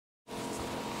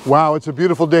Wow, it's a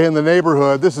beautiful day in the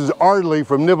neighborhood. This is Ardley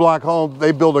from Niblock Homes.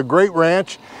 They build a great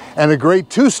ranch and a great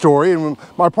two-story. And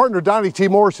my partner, Donnie T.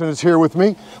 Morrison, is here with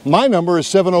me. My number is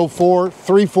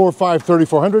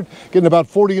 704-345-3400. Getting about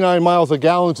 49 miles a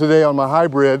gallon today on my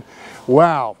hybrid.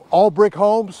 Wow, all brick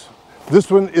homes. This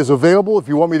one is available. If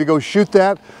you want me to go shoot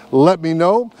that, let me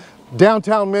know.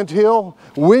 Downtown Mint Hill.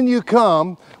 When you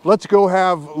come, let's go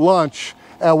have lunch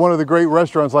at one of the great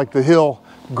restaurants like the Hill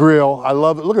Grill. I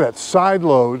love it. Look at that side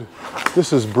load.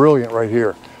 This is brilliant right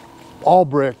here. All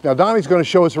brick. Now Donnie's going to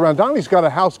show us around. Donnie's got a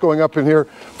house going up in here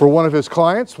for one of his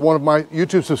clients, one of my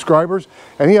YouTube subscribers,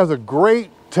 and he has a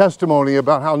great testimony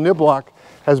about how Niblock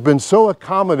has been so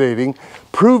accommodating,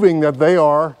 proving that they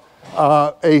are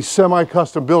a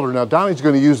semi-custom builder. Now Donnie's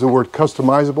going to use the word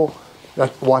customizable.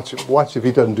 Watch if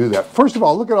he doesn't do that. First of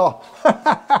all, look at all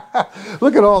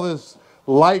look at all this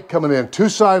light coming in. Two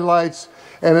side lights.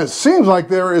 And it seems like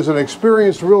there is an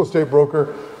experienced real estate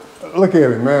broker. Look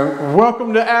at him, man.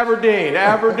 Welcome to Aberdeen.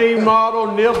 Aberdeen model,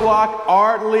 Niblock,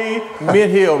 Ardley, Mint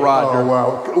Hill, Roger. Oh,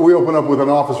 wow. We open up with an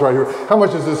office right here. How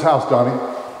much is this house, Donnie?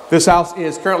 This house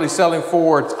is currently selling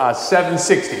for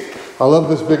 $760. I love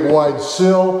this big wide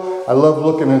sill. I love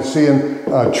looking and seeing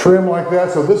trim like that.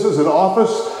 So this is an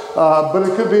office, but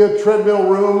it could be a treadmill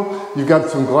room. You've got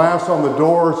some glass on the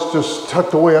door. It's just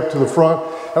tucked away up to the front.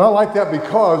 And I like that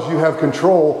because you have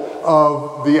control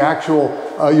of the actual,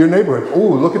 your neighborhood.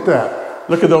 Ooh, look at that.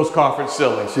 Look at those conference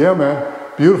ceilings. Yeah, man.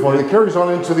 Beautiful. And it carries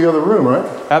on into the other room, right?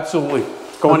 Absolutely.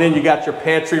 Going in, you got your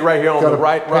pantry right here on the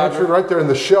right, Roger. Pantry right there, and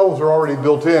the shelves are already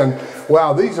built in.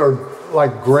 Wow, these are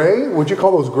like gray. Would you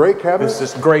call those gray cabinets?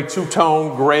 This is gray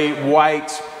two-tone, gray,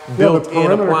 white, built-in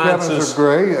appliances. Cabinets are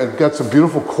gray. It's got some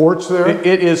beautiful quartz there.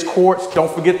 It is quartz. Don't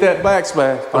forget that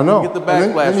backsplash. I know. Don't forget the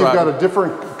backsplash, then you've got a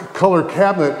different color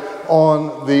cabinet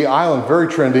on the island, very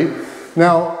trendy.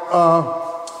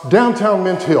 Now, downtown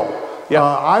Mint Hill. Yeah.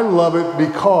 I love it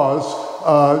because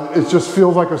it just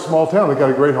feels like a small town. They got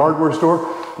a great hardware store.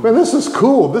 Man, this is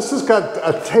cool. This has got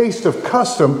a taste of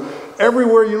custom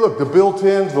everywhere you look. The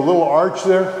built-ins, the little arch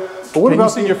there. But what Can you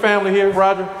see your family here,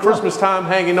 Roger? Christmas time,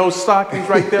 hanging those stockings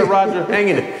right there, Roger.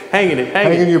 Hanging it.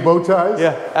 Hanging your bow ties? Yeah,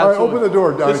 absolutely. All right, open the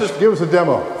door, Donnie. Give us a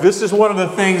demo. This is one of the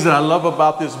things that I love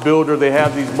about this builder. They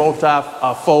have these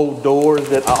multi-fold doors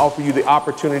that offer you the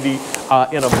opportunity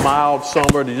in a mild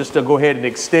summer to just go ahead and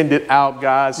extend it out,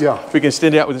 guys. Yeah. We can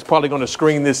extend it out. It's probably going to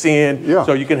screen this in. Yeah.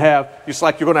 So you can have, it's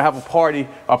like you're going to have a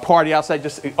party outside.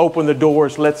 Just open the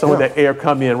doors, let some of that air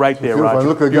come in right there, Roger.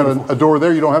 Look, they got a door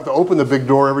there. You don't have to open the big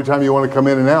door every time you want to come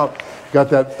in and out.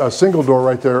 Got that single door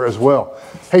right there as well.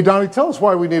 Hey, Donnie, tell us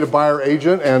why we need a buyer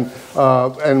agent and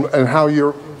how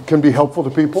you can be helpful to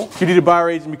people. You need a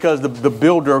buyer agent because the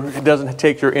builder doesn't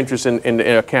take your interest in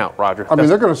account, Roger. I mean,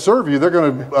 they're going to serve you. They're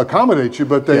going to accommodate you,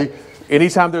 but they... Yeah.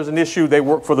 Anytime there's an issue, they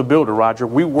work for the builder, Roger.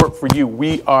 We work for you.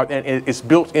 We are, and it's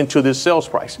built into this sales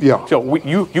price. Yeah. So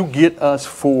you get us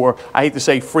for, I hate to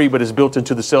say free, but it's built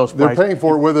into the sales price. They're paying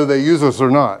for it whether they use us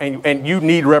or not. And you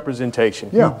need representation.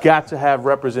 Yeah. You got to have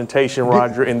representation,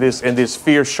 Roger, in this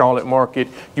fierce Charlotte market.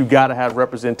 You got to have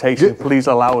representation. Please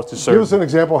allow us to serve. Give us an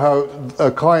example how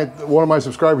a client, one of my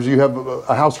subscribers, you have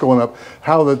a house going up,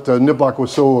 how that Niblock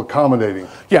was so accommodating.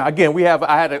 Yeah, again,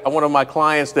 I had one of my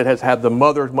clients that has had the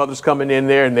mothers coming in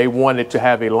there, and they wanted to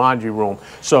have a laundry room.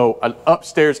 So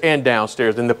upstairs and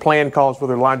downstairs, and the plan calls for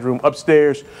their laundry room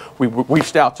upstairs. We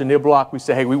reached out to Niblock. We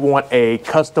said, hey, we want a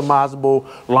customizable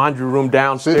laundry room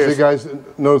downstairs. See guys,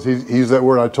 notice he used that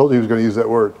word. I told you he was going to use that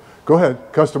word. Go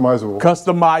ahead, customizable.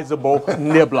 Customizable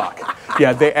Niblock.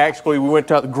 Yeah, we went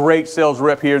to a great sales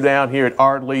rep down here at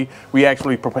Ardley. We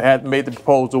actually had made the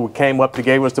proposal. We came up, they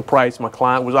gave us the price. My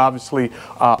client was obviously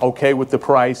okay with the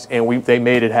price, and they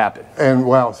made it happen. And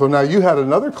wow, so now you had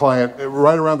another client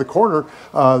right around the corner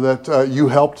that you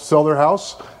helped sell their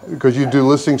house because you do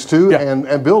listings too, yeah.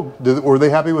 and build. Were they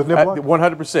happy with Niblock?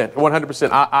 100%. 100%.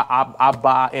 I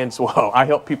buy and sell. I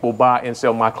help people buy and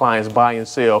sell. My clients buy and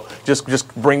sell. Just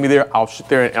bring me there. I'll sit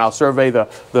there and I'll survey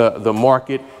the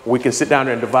market. We can sit down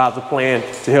there and devise a plan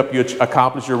to help you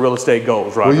accomplish your real estate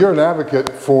goals, right? Well, you're an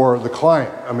advocate for the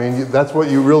client. I mean, that's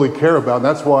what you really care about. And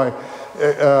that's why,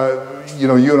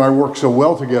 you and I work so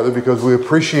well together, because we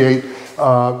appreciate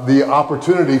the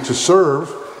opportunity to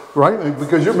serve, right?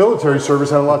 Because your military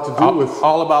service had a lot to do with...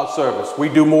 All about service. We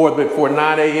do more before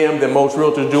 9 a.m. than most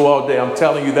realtors do all day. I'm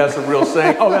telling you, that's a real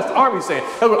saying. Oh, that's the Army saying.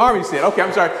 That's what the Army said. Okay,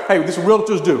 I'm sorry. Hey, this is what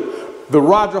realtors do. The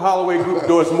Roger Holloway group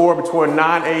does more between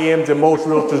 9 a.m. than most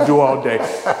realtors do all day.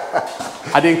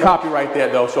 I didn't copyright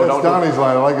that though, so That's Donnie's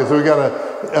line. I like it. So we got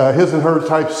a his and her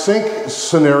type sink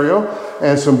scenario,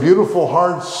 and some beautiful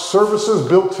hard surfaces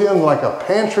built in, like a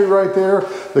pantry right there.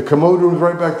 The commode room's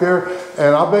right back there.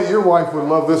 And I'll bet your wife would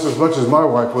love this as much as my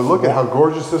wife would. Look at how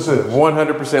gorgeous this is.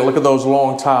 100%. Look at those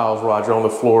long tiles, Roger, on the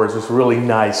floors. It's really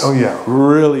nice. Oh yeah.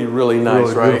 Really, really nice,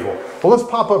 really right? Beautiful. Well, let's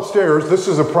pop upstairs. This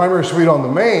is a primary suite on the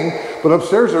main, but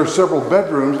upstairs there are several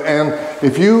bedrooms. And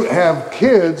if you have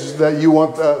kids that you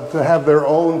want to have their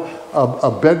own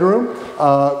a bedroom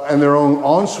and their own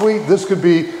ensuite, this could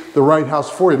be the right house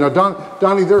for you. Now,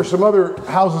 Donnie, there are some other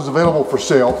houses available for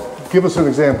sale. Give us an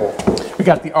example. We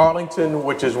got the Arlington,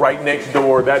 which is right next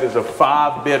door. That is a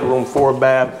 5-bedroom,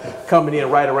 4-bath, coming in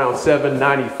right around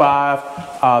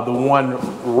 $795. The one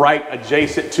right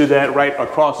adjacent to that, right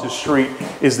across the street,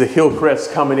 is the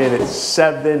Hillcrest, coming in at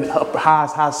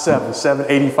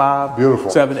 $785. Beautiful.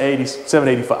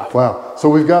 785. Wow. So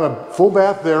we've got a full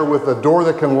bath there with a door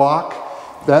that can lock.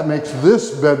 That makes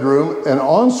this bedroom an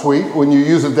ensuite when you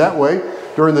use it that way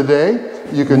during the day.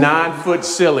 You can 9-foot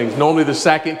ceilings. Normally the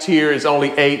second tier is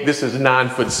only 8. This is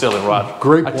 9-foot ceiling, Roger.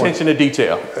 Great point. Attention to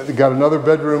detail. You got another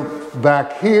bedroom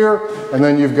back here, and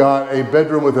then you've got a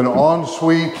bedroom with an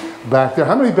ensuite back there.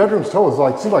 How many bedrooms total? It's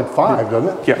like, seems like 5,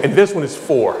 doesn't it? Yeah, and this one is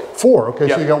 4. 4. Okay,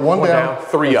 yep. So you got one down,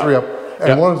 3 up. 3 up. And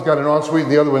yep. One's got an ensuite,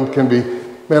 and the other one can be,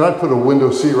 man, I'd put a window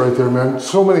seat right there, man.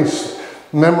 So many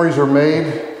memories are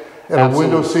made at a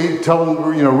window seat, telling,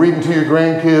 you know, reading to your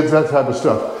grandkids, that type of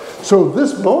stuff. So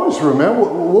this bonus room, man,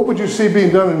 what would you see being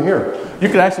done in here? You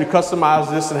could actually customize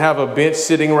this and have a bench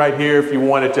sitting right here if you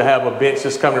wanted to have a bench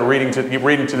just coming and reading to the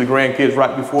grandkids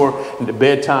right before the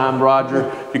bedtime,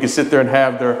 Roger. You could sit there and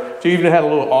have so you even had a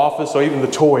little office or even the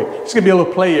toy. It's gonna be a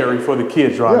little play area for the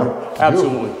kids, Roger. Yeah,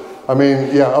 absolutely. Beautiful. I mean,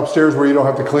 yeah, upstairs where you don't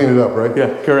have to clean it up, right?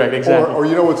 Yeah, correct, exactly. Or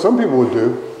you know what some people would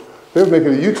do? They would make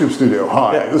it a YouTube studio.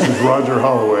 Hi, this is Roger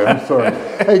Holloway. I'm sorry.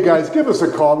 Hey guys, give us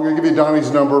a call. I'm going to give you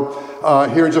Donnie's number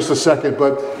here in just a second.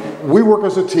 But we work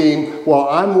as a team. While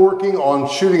I'm working on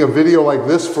shooting a video like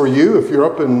this for you, if you're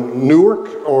up in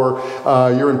Newark or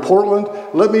you're in Portland,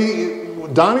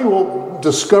 Donnie will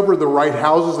discover the right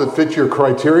houses that fit your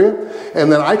criteria,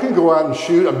 and then I can go out and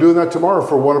shoot. I'm doing that tomorrow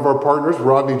for one of our partners,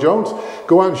 Rodney Jones.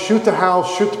 Go out and shoot the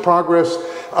house, shoot the progress.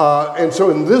 And so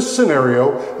in this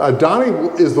scenario, Donnie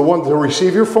is the one to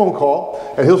receive your phone call,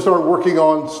 and he'll start working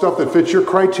on stuff that fits your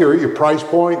criteria, your price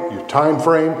point, your time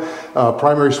frame,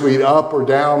 primary suite up or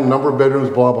down, number of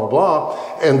bedrooms, blah, blah, blah.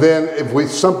 And then if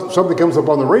something comes up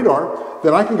on the radar,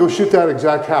 then I can go shoot that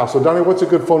exact house. So Donnie, what's a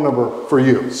good phone number for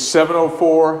you?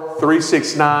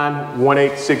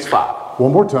 704-369-1865.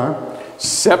 One more time.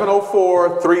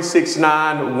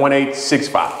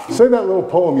 704-369-1865. Say that little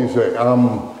poem you say.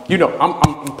 You know,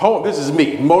 this is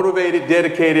me, motivated,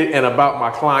 dedicated, and about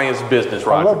my client's business,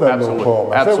 Roger. I love that absolutely. little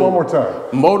poem. Say it one more time.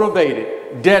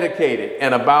 Motivated, dedicated,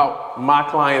 and about my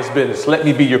client's business. Let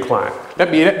me be your client.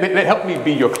 Help me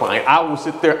be your client. I will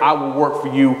sit there, I will work for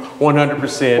you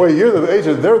 100%. Wait, you're the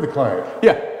agent, they're the client.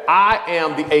 Yeah, I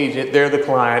am the agent, they're the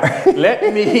client. let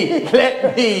me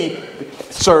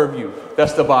serve you.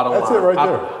 That's the bottom line. That's it right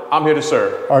there. I'm here to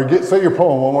serve. All right, say your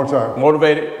poem one more time.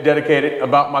 Motivated, dedicated,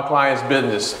 about my client's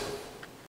business.